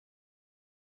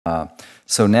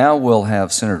So now we'll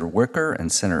have Senator Wicker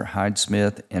and Senator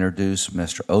Hyde-Smith introduce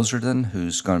Mr. Ozerden,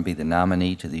 who's going to be the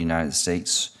nominee to the United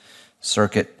States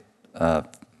Circuit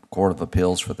Court of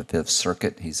Appeals for the Fifth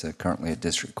Circuit. He's currently a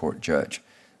district court judge.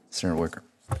 Senator Wicker.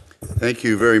 Thank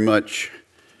you very much,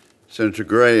 Senator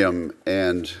Graham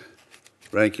and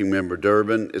Ranking Member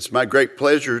Durbin. It's my great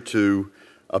pleasure to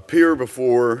appear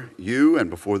before you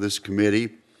and before this committee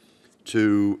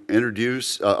to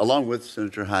introduce, along with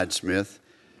Senator Hyde-Smith,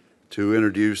 to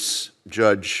introduce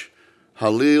Judge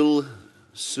Halil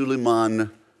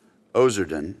Suleyman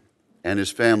Ozerden and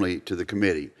his family to the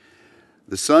committee.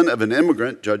 The son of an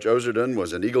immigrant, Judge Ozerden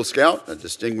was an Eagle Scout, a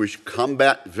distinguished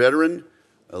combat veteran,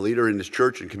 a leader in his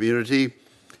church and community,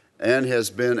 and has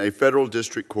been a federal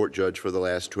district court judge for the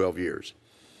last 12 years.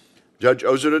 Judge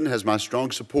Ozerden has my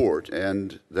strong support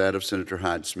and that of Senator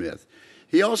Hyde-Smith.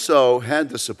 He also had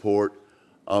the support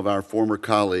of our former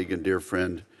colleague and dear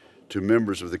friend to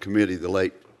members of the committee, the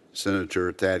late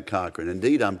Senator Thad Cochran.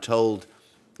 Indeed, I'm told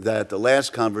that the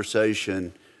last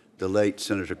conversation the late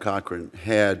Senator Cochran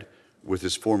had with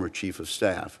his former chief of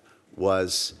staff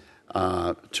was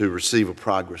to receive a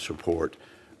progress report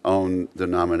on the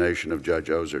nomination of Judge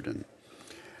Ozerden.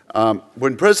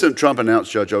 When President Trump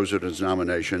announced Judge Ozerden's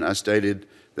nomination, I stated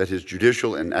that his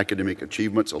judicial and academic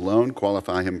achievements alone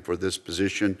qualify him for this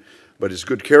position, but his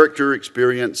good character,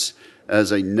 experience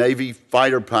as a Navy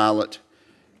fighter pilot,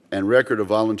 and record of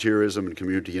volunteerism and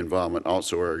community involvement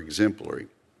also are exemplary.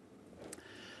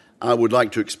 I would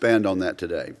like to expand on that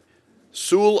today.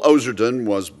 Sul Ozerden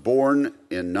was born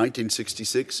in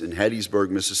 1966 in Hattiesburg,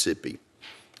 Mississippi,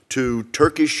 to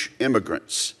Turkish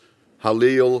immigrants,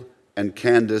 Halil and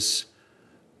Candace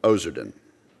Ozerden.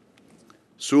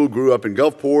 Sul grew up in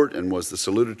Gulfport and was the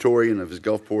salutatorian of his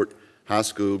Gulfport High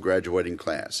School graduating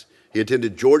class. He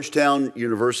attended Georgetown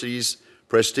University's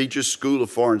prestigious School of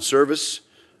Foreign Service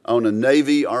on a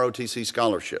Navy ROTC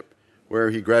scholarship, where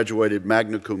he graduated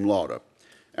magna cum laude.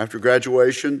 After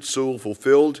graduation, Sul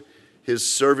fulfilled his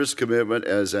service commitment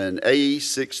as an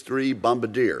AE-63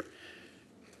 bombardier.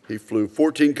 He flew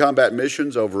 14 combat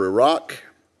missions over Iraq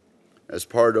as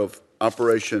part of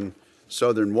Operation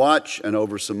Southern Watch and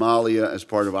over Somalia as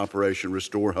part of Operation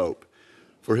Restore Hope.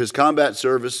 For his combat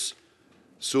service,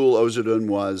 Sul Ozerden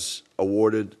was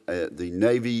awarded the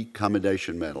Navy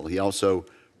Commendation Medal. He also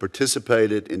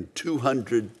participated in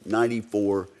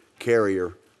 294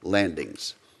 carrier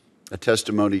landings, a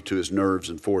testimony to his nerves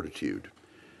and fortitude.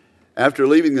 After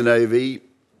leaving the Navy,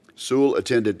 Sul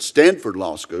attended Stanford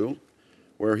Law School,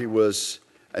 where he was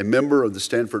a member of the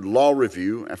Stanford Law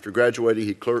Review. After graduating,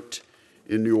 he clerked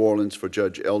in New Orleans for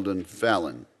Judge Eldon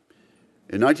Fallon.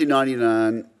 In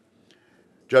 1999,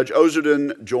 Judge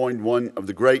Ozerden joined one of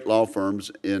the great law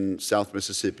firms in South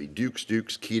Mississippi, Dukes,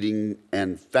 Keating,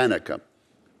 and Faneca,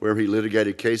 where he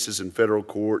litigated cases in federal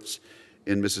courts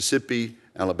in Mississippi,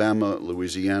 Alabama,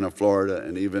 Louisiana, Florida,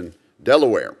 and even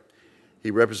Delaware.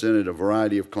 He represented a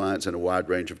variety of clients in a wide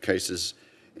range of cases,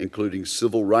 including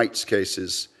civil rights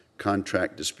cases,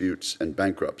 contract disputes, and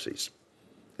bankruptcies.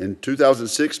 In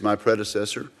 2006, my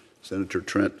predecessor, Senator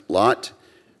Trent Lott,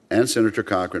 and Senator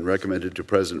Cochran recommended to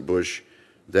President Bush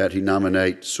that he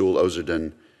nominate Sul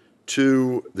Ozerden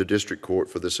to the district court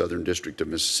for the Southern District of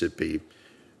Mississippi.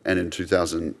 And in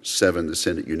 2007, the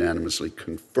Senate unanimously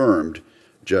confirmed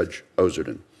Judge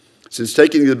Ozerden. Since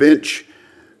taking the bench,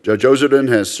 Judge Ozerden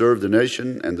has served the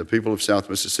nation and the people of South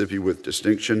Mississippi with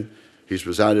distinction. He's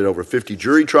presided over 50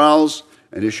 jury trials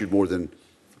and issued more than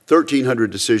 1,300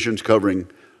 decisions covering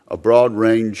a broad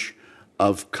range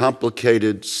of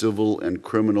complicated civil and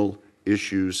criminal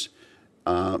issues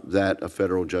that a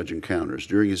federal judge encounters.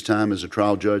 During his time as a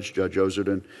trial judge, Judge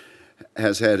Ozerden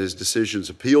has had his decisions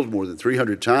appealed more than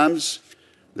 300 times.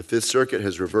 The Fifth Circuit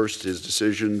has reversed his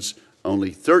decisions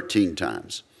only 13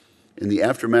 times. In the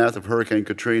aftermath of Hurricane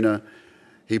Katrina,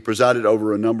 he presided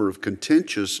over a number of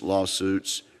contentious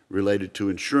lawsuits related to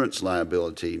insurance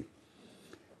liability.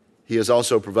 He has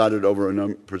also presided over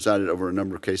a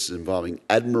number of cases involving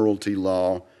admiralty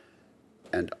law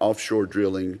and offshore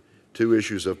drilling, two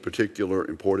issues of particular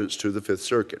importance to the Fifth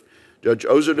Circuit. Judge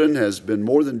Ozerden has been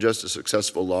more than just a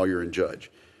successful lawyer and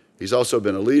judge. He's also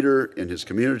been a leader in his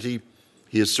community.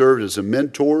 He has served as a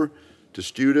mentor to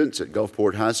students at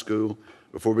Gulfport High School.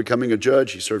 Before becoming a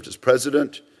judge, he served as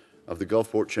president of the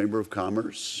Gulfport Chamber of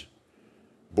Commerce,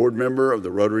 board member of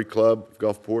the Rotary Club of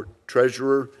Gulfport,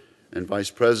 treasurer and vice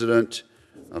president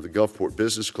of the Gulfport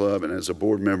Business Club, and as a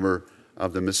board member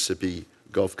of the Mississippi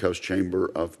Gulf Coast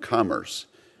Chamber of Commerce.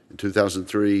 In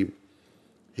 2003,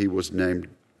 he was named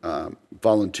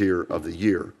Volunteer of the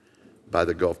Year by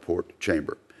the Gulfport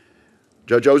Chamber.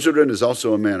 Judge Ozerden is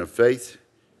also a man of faith.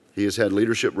 He has had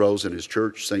leadership roles in his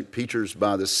church, St. Peter's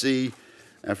by the Sea.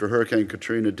 After Hurricane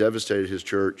Katrina devastated his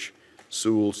church,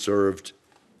 Sul served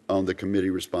on the committee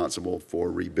responsible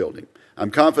for rebuilding. I'm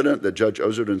confident that Judge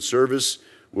Ozerden's service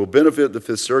will benefit the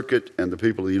Fifth Circuit and the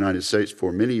people of the United States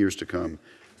for many years to come.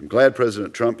 I'm glad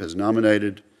President Trump has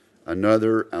nominated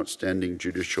another outstanding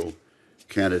judicial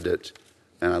candidate,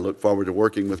 and I look forward to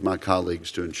working with my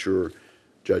colleagues to ensure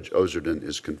Judge Ozerden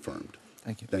is confirmed.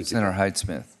 Thank you. Thank you. Senator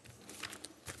Hyde-Smith.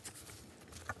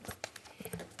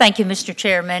 Thank you, Mr.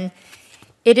 Chairman.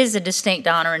 It is a distinct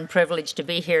honor and privilege to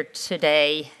be here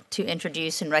today to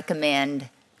introduce and recommend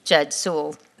Judge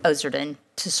Sul Ozerden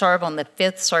to serve on the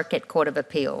Fifth Circuit Court of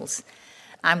Appeals.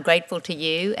 I'm grateful to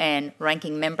you and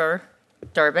Ranking Member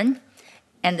Durbin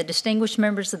and the distinguished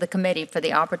members of the committee for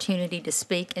the opportunity to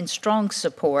speak in strong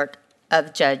support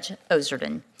of Judge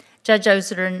Ozerden. Judge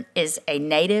Ozerden is a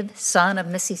native son of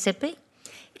Mississippi.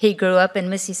 He grew up in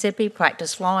Mississippi,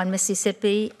 practiced law in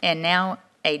Mississippi, and now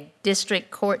a district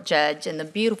court judge in the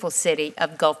beautiful city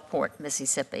of Gulfport,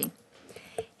 Mississippi.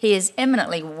 He is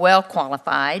eminently well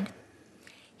qualified.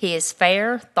 He is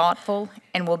fair, thoughtful,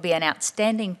 and will be an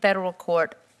outstanding federal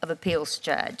court of appeals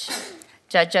judge.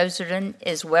 Judge Ozerden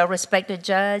is a well-respected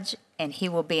judge, and he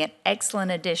will be an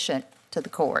excellent addition to the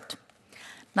court.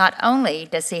 Not only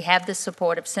does he have the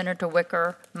support of Senator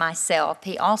Wicker, myself,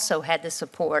 he also had the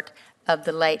support of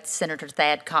the late Senator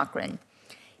Thad Cochran.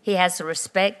 He has the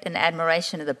respect and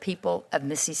admiration of the people of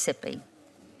Mississippi.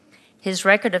 His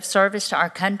record of service to our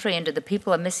country and to the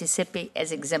people of Mississippi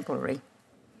is exemplary.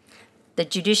 The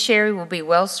judiciary will be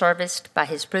well serviced by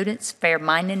his prudence,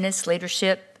 fair-mindedness,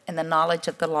 leadership, and the knowledge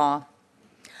of the law.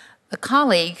 A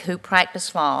colleague who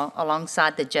practiced law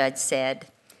alongside the judge said,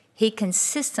 he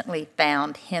consistently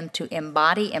found him to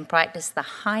embody and practice the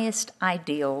highest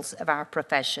ideals of our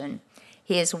profession.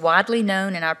 He is widely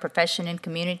known in our profession and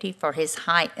community for his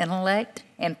high intellect,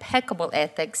 impeccable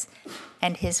ethics,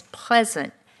 and his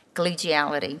pleasant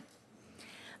collegiality.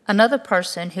 Another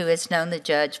person who has known the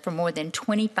judge for more than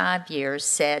 25 years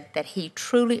said that he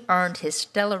truly earned his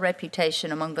stellar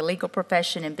reputation among the legal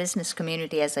profession and business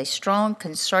community as a strong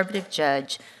conservative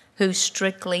judge who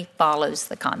strictly follows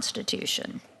the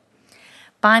Constitution.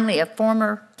 Finally, a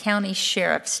former county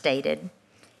sheriff stated,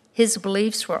 his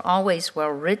beliefs were always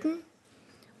well-written,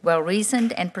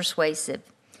 well-reasoned, and persuasive.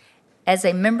 As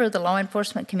a member of the law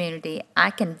enforcement community, I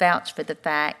can vouch for the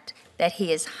fact that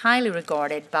he is highly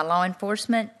regarded by law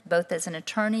enforcement, both as an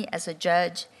attorney, as a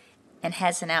judge, and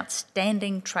has an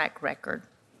outstanding track record.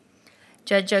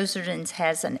 Judge Ozerden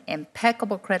has an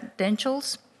impeccable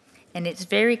credentials, and it's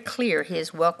very clear he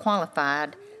is well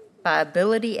qualified by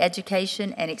ability,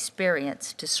 education, and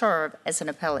experience to serve as an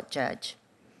appellate judge.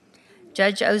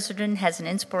 Judge Ozerden has an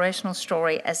inspirational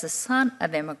story as the son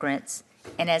of immigrants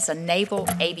and as a naval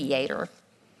aviator.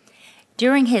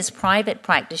 During his private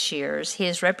practice years, he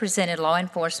has represented law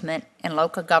enforcement and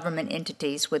local government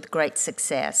entities with great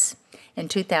success. In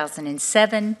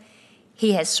 2007,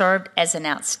 he has served as an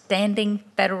outstanding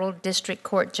federal district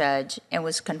court judge and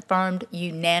was confirmed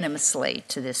unanimously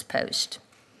to this post.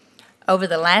 Over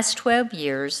the last 12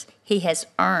 years, he has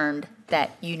earned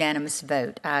that unanimous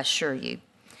vote, I assure you.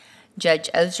 Judge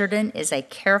Ozerden is a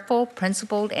careful,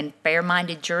 principled, and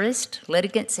fair-minded jurist.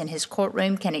 Litigants in his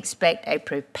courtroom can expect a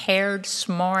prepared,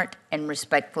 smart, and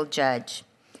respectful judge.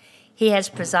 He has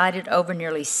presided over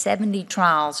nearly 70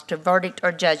 trials to verdict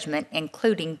or judgment,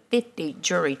 including 50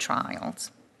 jury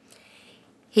trials.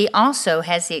 He also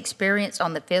has the experience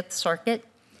on the Fifth Circuit.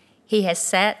 He has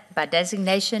sat by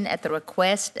designation at the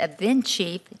request of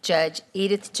then-Chief Judge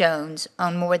Edith Jones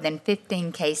on more than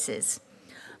 15 cases.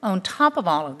 On top of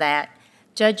all of that,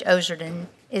 Judge Ozerden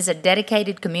is a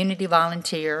dedicated community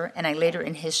volunteer and a leader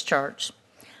in his church.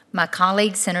 My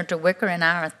colleague, Senator Wicker, and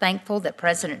I are thankful that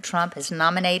President Trump has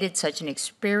nominated such an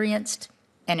experienced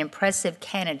and impressive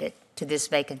candidate to this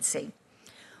vacancy.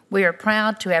 We are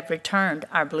proud to have returned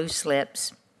our blue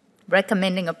slips,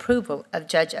 recommending approval of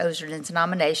Judge Ozerden's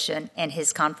nomination and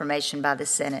his confirmation by the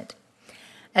Senate.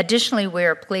 Additionally, we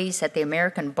are pleased that the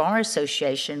American Bar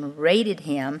Association rated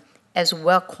him as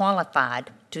well qualified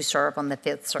to serve on the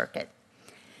Fifth Circuit.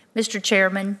 Mr.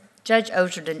 Chairman, Judge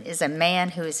Ozerden is a man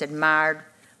who is admired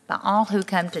by all who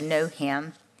come to know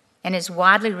him and is a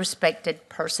widely respected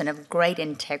person of great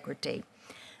integrity.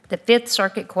 The Fifth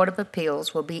Circuit Court of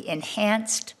Appeals will be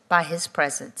enhanced by his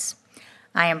presence.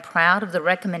 I am proud of the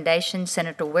recommendation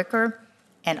Senator Wicker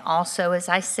and also, as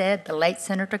I said, the late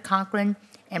Senator Cochran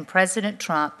and President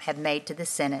Trump have made to the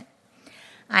Senate.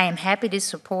 I am happy to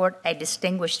support a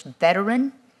distinguished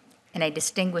veteran and a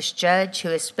distinguished judge who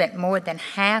has spent more than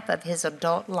half of his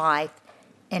adult life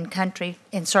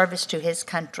in service to his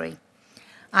country.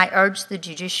 I urge the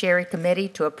Judiciary Committee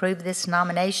to approve this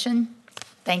nomination.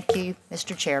 Thank you,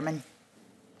 Mr. Chairman.